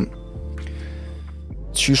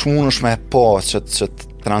 Qysh mund është me pa që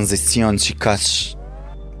tranzicion që kaq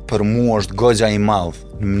për mu është goxha i madh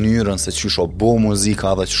në mënyrën se qysh o bo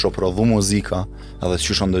muzika dhe qysh o prodhu muzika edhe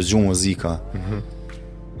qysh o ndëgju muzika.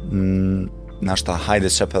 Nashta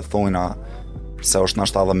hajde që për thojna se është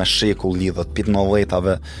nashta edhe me shekull lidhët pit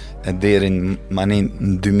 90-ave e derin manin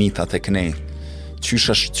në 2000-at e kënej.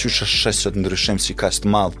 Qysh është shes që të ndryshim që ka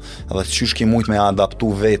të madh edhe qysh ki mujt me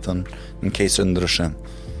adaptu vetën në kej që të ndryshim.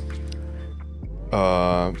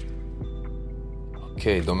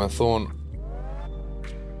 Okej, do me thonë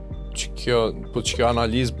që kjo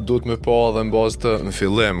analizë duhet me pa dhe në bazë të në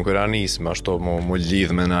fillim, kër anis me ashtu mu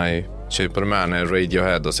lidh me naj që i përmene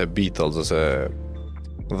Radiohead ose Beatles ose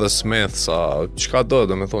The Smiths, qka do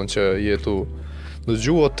me thonë që jetu në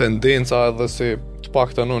gjuo tendenca edhe si të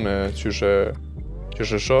pak të nune qyshe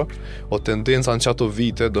sho, o tendenca në qato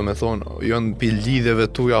vite, do me thonë, janë pi lidhjeve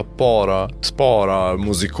tuja të para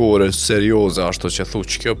muzikore, serioze, ashtu që thu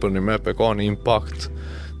që kjo për një me pe ka një impact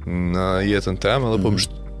në jetën tem, edhe po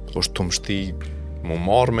është të mështi mu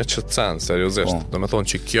marrë me qëtë sen, seriosisht. Do me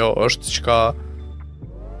thonë që kjo është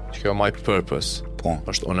që kjo my purpose.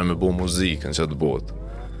 është one me bo muzikë në qëtë botë.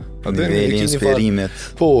 Niveli inspirimet.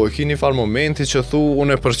 Po, e ki një farë momenti që thu,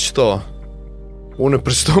 unë e përqëto. Unë e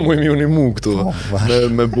përqëto mu imi unë i mu këtu.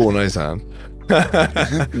 Me bo në i sen.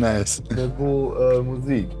 Nice. Me bo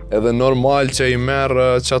muzikë. Edhe normal që i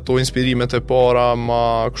merë që ato inspirimet e para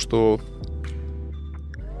ma kështu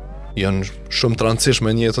janë shumë të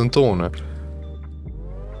rëndësishme në jetën tonë.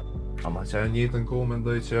 Ama që e njëtën kohë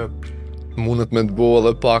mendoj që mundet me të bo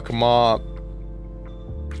edhe pak ma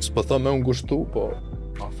s'po thë me unë gushtu, po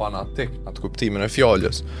ma fanatik atë kuptimin e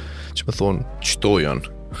fjallës që me thonë qëto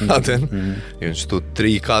janë aten janë qëto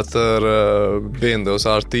 3-4 bende ose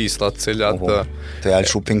artistat cilat të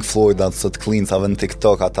jalë shu Pink Floyd atë së të klincave në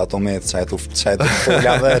TikTok atë ato me që e të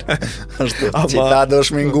folja verë është që ta do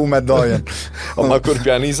shmingu me dojen ama kur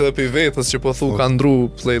pianisë dhe pi vetës që po thu ka ndru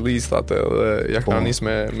playlistat edhe ja ka nis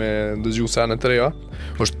me dëgju sene të reja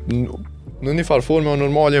është në një farë forme o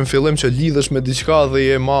normali në fillim që lidhësh me diqka dhe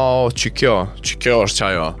je ma që kjo është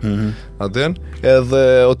qajo aden edhe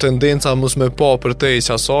o tendenca mus me pa për te i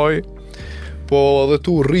qasaj po edhe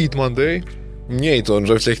tu rrit më ndej njëto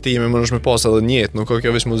në reflektime më nëshme pas edhe njët nuk ka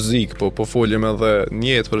kjo veç muzik po foljem edhe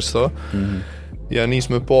njët për qëto ja nis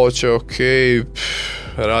me pa që okej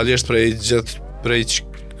realisht prej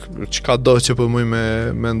qka do që po muj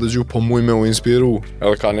me ndëgju po muj me u inspiru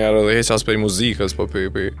edhe ka njerë edhe heqas prej muzikës po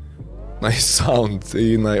për naj sound,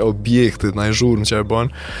 naj objektit, naj zhurmë që e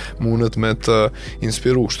bën, mundet me të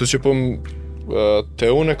inspiru. Kështu që po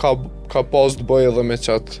te une ka pas të bëj edhe me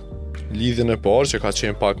qatë lidhjen e parë, që ka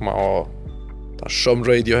qenë pak ma ta shumë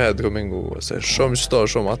Radiohead këmingu, ose shumë qëto,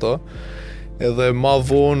 shumë ato, edhe ma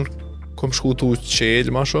vonë kom shkutu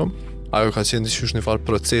qelë ma shumë, ajo ka qenë dishysh një farë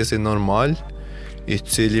procesi normal, i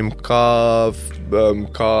cili më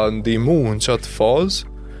ka ndihmu në qatë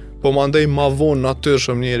fazë, po ma ndej ma vonë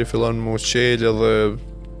natyrshëm njeri fillon më qelë dhe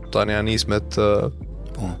tani anis me të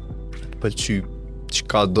pëlqy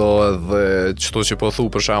qka do edhe qëto që po thu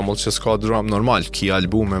për shembull që s'ka drum normal, ki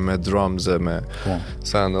albume me drums e me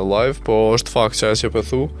sound live, po është fakt që po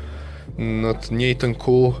thu në të njëjtën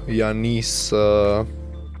kohë janis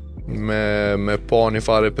me pa një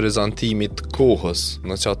farë reprezentimit kohës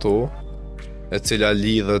në qato e cila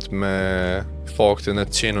lidhet me faktin e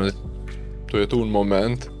të qenit të jetu në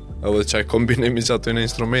moment, edhe qaj kombinimi që aty në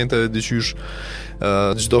instrumente dhe dyqysh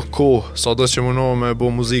çdo kohë, sado që mundohem me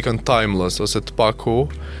bo muzikën timeless ose të pa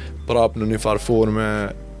kohë, prap në një farë forme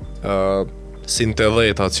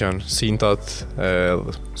synth-10-at që janë, synth-at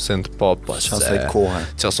synth-pop,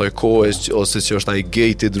 qasoj kohë ose që është ai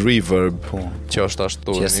gated reverb, që është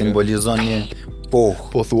ashtu që simbolizon një po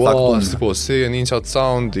thua, si e një qatë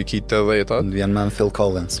sound i ki të 80-at. Vjen me Phil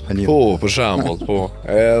Collins. Për shembull, po.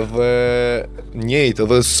 Edhe njëjtë,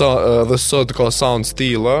 edhe sot ka sound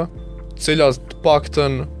stila, cilat të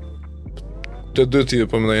paktën të dy ti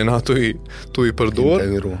po më ndajnë tu i përdor.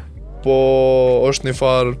 Po është një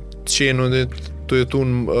farë qenunit të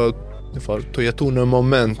jetu në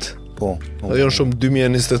moment. Dhe janë shumë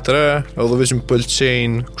 2023, edhe veç më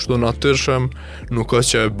pëlqejnë kështu natyrshëm, nuk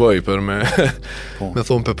është që e bëj për me me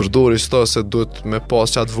thonë për përdori sta se duhet me pas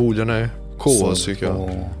qatë vullën e kohës si kjo.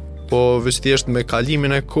 Po veç thjesht me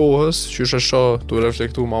kalimin e kohës, që është sho tu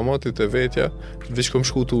reflektu mamatit e vetja, veç kom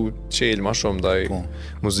shku tu qelë ma shumë ndaj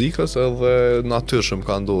muzikës edhe natyrshëm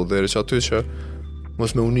ka ndodhë, deri që aty që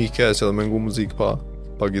mos me uni keq edhe me ngu muzikë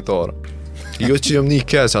pa gitarë. Jo që jam një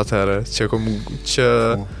keq atëherë, që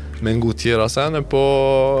me ngu tjera sene,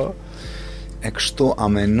 po e kështu a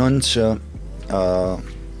menon që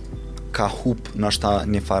ka hup nështë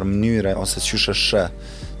një farë mënyre ose qysh është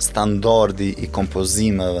standardi i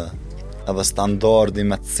kompozimeve edhe standardi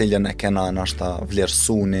me të cilën e kena nështë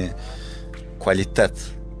vlerësu një kualitet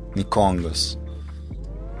një kongës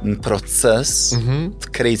në proces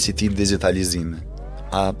të krejt i digitalizimi.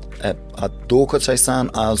 A do këtë qaj sen,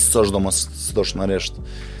 a së është do mos së do shmërisht?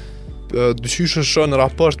 Dyqysh është në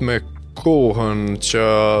raport me kohën që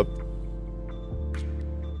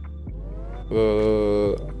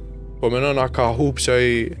po menon a ka hup që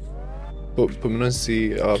ai po menon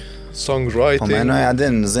si songwriting. Po menoj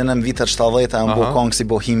adin, zinëm vitet 70 e më bo kongë si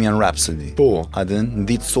Bohemian Rhapsody. Po. Adin, në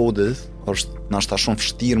ditë sotit, është nashta shumë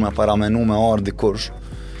fështirë me paramenu me arë dikush,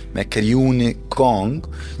 me kriju një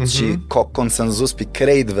kongë që ka konsenzus për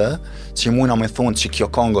krejtve që muna me thonë që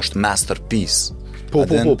kjo kongë është masterpiece. Po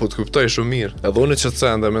të kuptoj shumë mirë. Edhe unë që të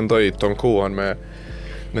sende mendoj ton kohën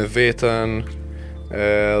me vetën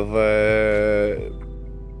edhe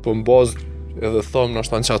po në bazë edhe thëmë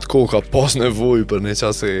nështë në qatë kohë ka pas nevoj për një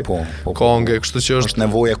qasi kongë, kështu që është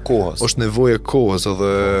nevoj e kohës. është nevoj e kohës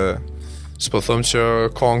edhe s'po thëmë që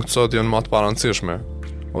kongë të sot janë ma të parancishme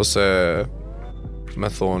ose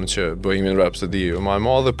me thonë që Bohemian Rhapsody ma e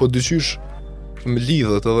madhe, po dyqysh më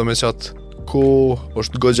lidhët edhe me qatë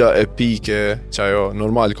është gogja epike që ajo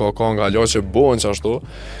normal ka konga alo që bojnë që ashtu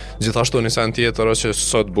gjithashtu një sen tjetër që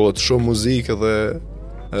sot bot shumë muzikë dhe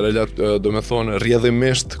do me thonë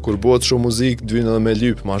rjedhimisht kur bot shumë muzikë dvynë edhe me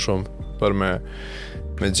lypë ma shumë për me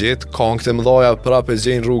gjetë kongë të mëdhaja prap e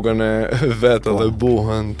gjenë rrugën e vetë dhe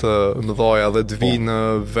buhen të mëdhaja dhe të vinë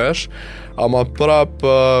vesh ama prap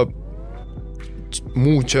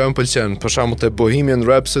mu që më pëlqen, për shembull te Bohemian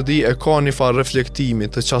Rhapsody e ka një farë reflektimi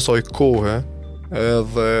të qasoj kohë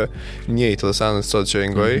edhe njëjtë dhe senet sot që e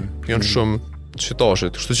ngoj janë shumë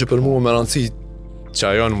qitashit, kështu që për mua me rëndësi që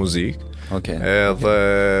ajo në muzikë edhe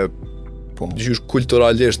gjysh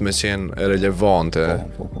kulturalisht me qenë relevante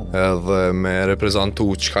edhe me reprezentu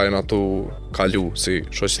që ka jenë ato kalu si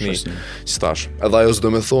shoqni qitash edhe ajo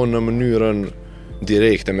s'do me thonë në mënyrën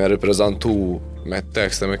direkte me reprezentu me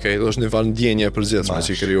tekste, me kejtë, është një farë ndjenje e përgjithshme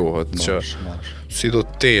që i krijohet, që si do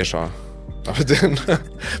tesha.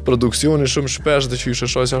 Produksioni shumë shpesh dhe që i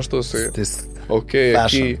shëshoj që ashtu si e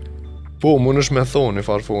ki po, mund është me thonë një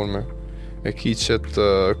farë forme e ki qëtë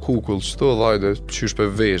kukull qëto dhajde që është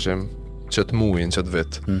për veshëm qëtë mujin, qëtë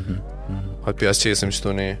vetë hajtë pjas qesim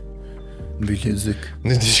qëto një Bilezik.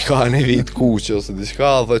 Në diçka në vit kuqë ose diçka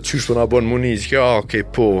dhe qysh po na bën muni që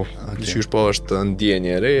qysh po është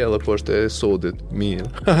ndjenje e re edhe po është e sodit mirë.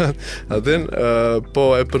 Atë po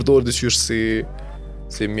e përdor diçysh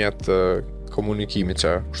si mjet komunikimi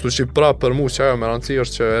që. Kështu që prapë për mua që ajo me rëndësi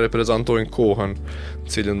është që e reprezentojnë kohën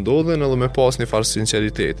cilën ndodhen edhe me pas një farë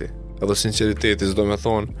sinceriteti. Edhe sinceriteti s'do me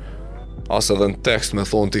thonë as edhe në tekst me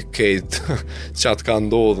thonë ti kejtë qatë ka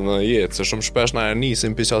ndodhë në jetë, se shumë shpesh na e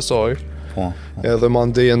nisim për qasoj edhe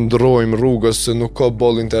mandeje ndrojmë rrugës se nuk ka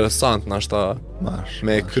boll interesant nashta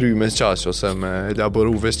me kry me qaq ose me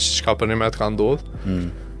elaboru veç që ka për një met ka ndodhë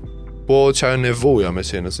po që ajo nevoja me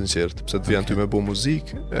qenë sinqert pse të vjen ty me bu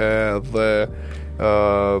muzik edhe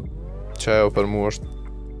që ajo për mu është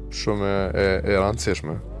shumë e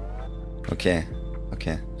rëndësishme.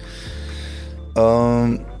 Okej.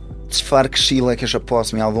 çfarë këshille kishe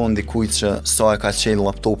pas m'ja dhon dikujt që sa e ka qelë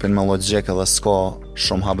laptopin me logjik edhe s'ka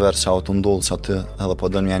shumë haber që auto ndodh që aty edhe po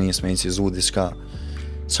dën m'ja nis me incizu diçka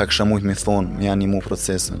çka kishe mujt mi thonë m'ja animu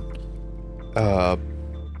procesin.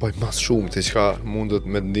 Po mas shumë ti çka mundet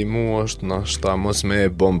me ndihmu është nashta mos me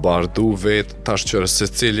bombardu vetë tash që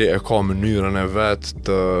secili e ka mënyrën e vet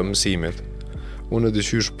të mësimit. Unë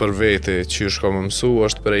dyqysh për vete që shka më mësu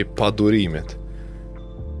është prej padurimit.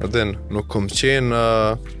 Edhe nuk kom qenë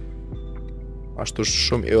ashtu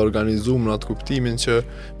shumë i organizuar në atë kuptimin që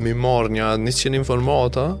mi marr një 100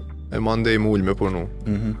 informata e mandej m'ull me punu.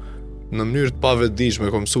 Në mënyrë të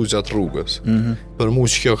pavetdijshme kom mësu gjatë rrugës. Për mu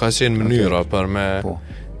që kjo ka qenë mënyra për me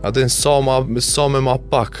atë sa me ma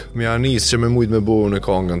pak mi anis që me mujt me bo në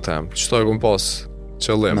kongën tem. Qëto e kom pas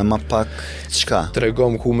qëllim. Me ma pak çka?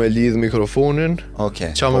 Tregom ku me lidh mikrofonin,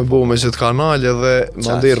 qa me bo me qëtë kanal edhe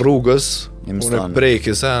mandej rrugës unë e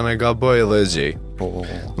preki se në gaboj dhe e gjej.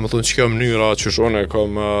 Në më thonë që kjo mënyra që shone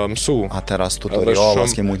kom mësu. Atër as tutorial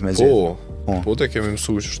as ke mujt me gjej. Po te kemi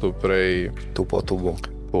mësu që shtu prej Tu po.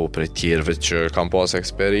 Po prej tjerëve që kam pas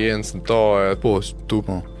eksperiencë në ta tu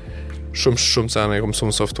shumë se në kom mësu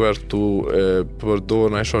në software tu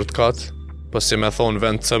përdor në shortcut. Pas si me thonë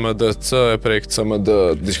vend CMD-C e prek CMD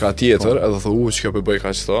diçka tjetër edhe thë që kjo përbëj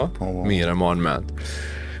ka qëta mire ma në mend.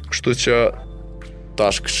 Kështu që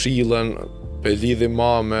tash këshillen pe lidhi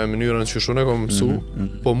ma me mënyrën që shune kom mësu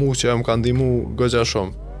po mu që më ka ndihmu gëgja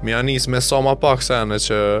shumë mi anis me sa ma pak sene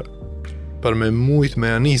që për me mujt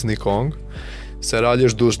me anis një kong se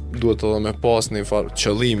realisht duhet edhe me pas një farë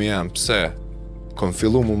qëllimi jem pse kom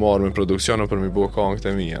fillu mu marrë me produksionë për mi bo kongët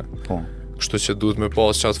e mija kështu që duhet me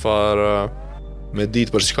pas qatë farë me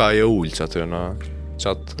ditë për çka e ullë që aty në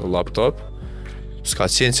qatë laptop s'ka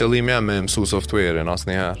qenë qëllimi jem me mësu software-in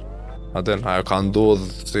asë njëherë aden ajo ka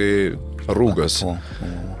ndodhë si rrugës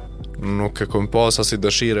nuk e kom pas asi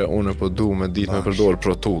dëshire unë po du me ditë me përdor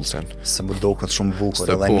Pro Toolsin se më do këtë shumë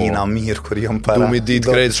bukur edhe mina mirë kur jom para du mi ditë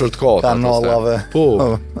krejt shortcut kanalave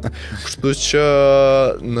kështu që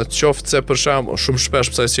në qoftë se për shemb shumë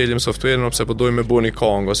shpesh pse qelim software-in ose po dojmë me bo një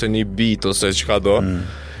kong ose një beat ose çka do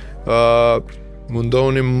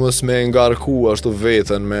mundoni mos me ngarku ashtu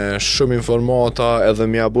veten me shumë informata edhe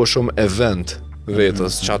m'ja bo shumë event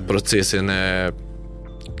vetës qatë procesin e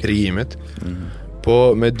krijimit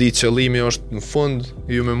po me ditë qëllimi është në fund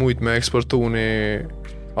ju me mujt me eksportu një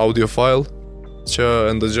audio file që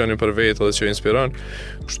ndëgjoni për vetë dhe që inspiron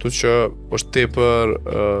kështu që është tepër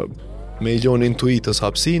me i ljon intuitës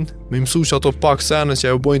hapsin me mësu që ato pak sene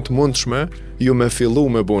që e bojnë të mundshme ju me fillu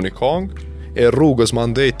me bo një kong e rrugës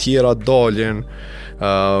mandej tjera daljen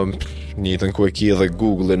njëtën ku e ki edhe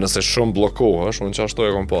Google nëse shumë blokohesh unë që ashtu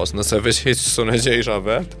e kom pas nëse veç heq së në gjejsha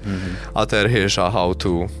vet atër hesha how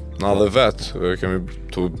to na dhe vet kemi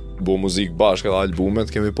tu bo muzik bashkë edhe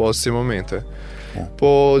albumet kemi pas si momente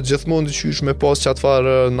po gjithmonë të qysh me pas qatë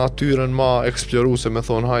farë natyren ma eksploruse me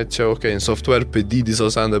thonë hajt që në software për di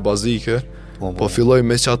disa sende bazike po filloj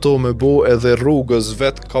me qato me bo edhe rrugës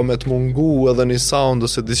vet ka me të mungu edhe një sound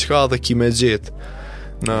ose diçka dhe ki me gjet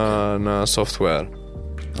në software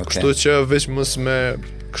kështu që veç mos me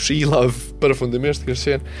këshilla përfundimisht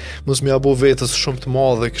këshin mos me abo vetës shumë të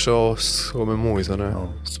madhe kësha s'ko me mujtë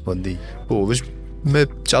s'po di veç me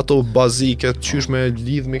qato bazike qysh me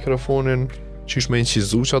lidh mikrofonin qysh me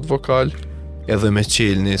incizu qatë vokal edhe me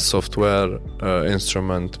qel një software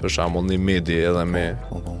instrument për shembull një midi edhe me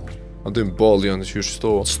aty bollion që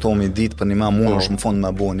sto mi ditë për një ma mund është në fond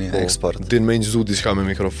me bo një eksport din me incizu diçka me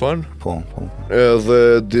mikrofon edhe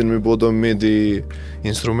din me bo do midi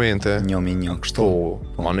instrumente një kështu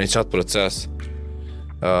ma në qatë proces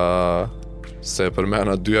se për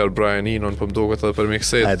mena 2 herë Brian Enon për mdoket edhe për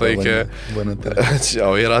mikset të i ke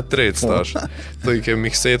era tret stash të i ke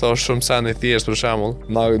mikseta është shumë sen e thjesht për shemull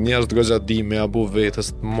na njerës të gëgja di me abu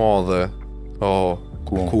vetës të madhe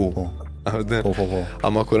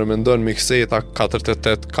ama kër e mendon mikseta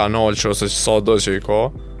 48 kanal që ose sa do që i ka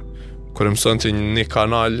kër e mësën të një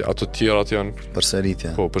kanal ato tjerat janë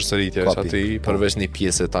përsëritja që ati përveç një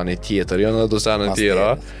pjesë tani tjetër janë edhe do sene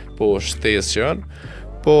tjera shtes që janë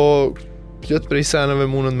po plët prej seneve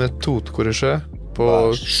mundën me tut kër ishe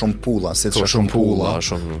shumë pulla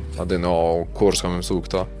adin kurs kam mësu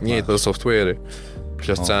këta njëtë dhe software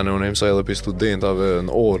plët sene unë e mësaj edhe për studentave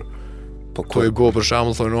në orë po ku e bo për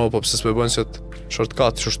shembull thonë po pse s'pe bën çet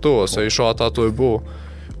shortcut çështu ose i shoh ata to e bo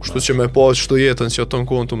kështu që me pas çdo jetën që aton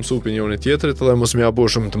kohën të mësu për njëri tjetrit edhe mos më ja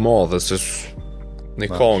bësh shumë të madhe se në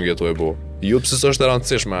kongë to e bo jo pse s'është e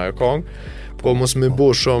rëndësishme ajo kong po mos më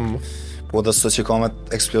bësh shumë po da sot që ka me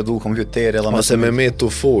eksplodu kompjuteri edhe ose me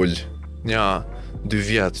të fol 2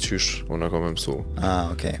 vjet qysh unë kam më mësu.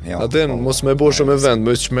 Okay. Jo. Aten mos me bo shumë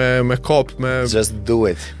event, me kap, just do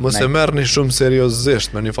it. Mos e merrni shumë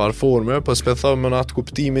seriozisht me një farë forme, po s'pe them në atë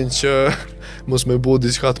kuptimin që mos me bo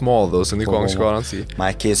diçka të madhe ose një këngë që ka rëndësi.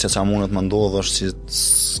 Ma e keq që mundet më ndodh është që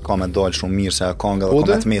s'ka me dalë shumë mirë se kënga dhe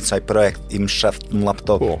ka me të metë çaj projekt i më sheft në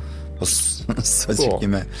laptop. Po s'o që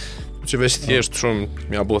kime. Që veç thjesht shumë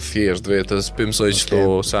mja bo thjesht vetës, pëmsoj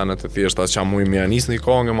qëto senet e thjeshta që mu i mja nisë një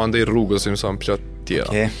kongë, ma ndej rrugës i mësam plot tjera.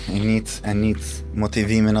 E njët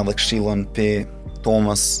motivimin edhe këshillon për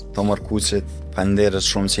Tomor Kuçit, falenderët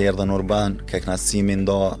shumë që erdhe në Urban, ke knasimin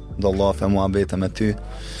do lafe muhabete me ty.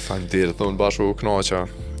 Falenderët, thonë bashkë u knaqa,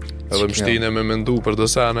 edhe më shtine me mendu për do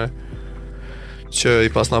sene, që i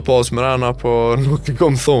pas na pas mrena, po nuk i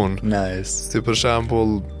kom thonë. Nice. Si për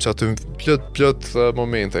shembull, që aty plot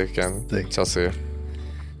momente kënë, qasi.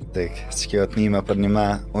 Tek, që kjo të njime për një me,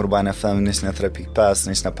 Urban FM 23.5,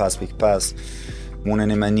 25.5,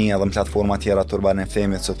 mune një me një edhe në platforma tjera të Urban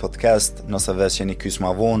FM-it sot podcast, nëse veç jeni kys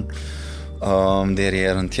ma vonë, deri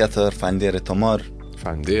herën tjetër, falenderit Tomor.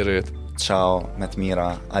 Falenderit. Ciao, me të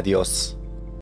mira, adios.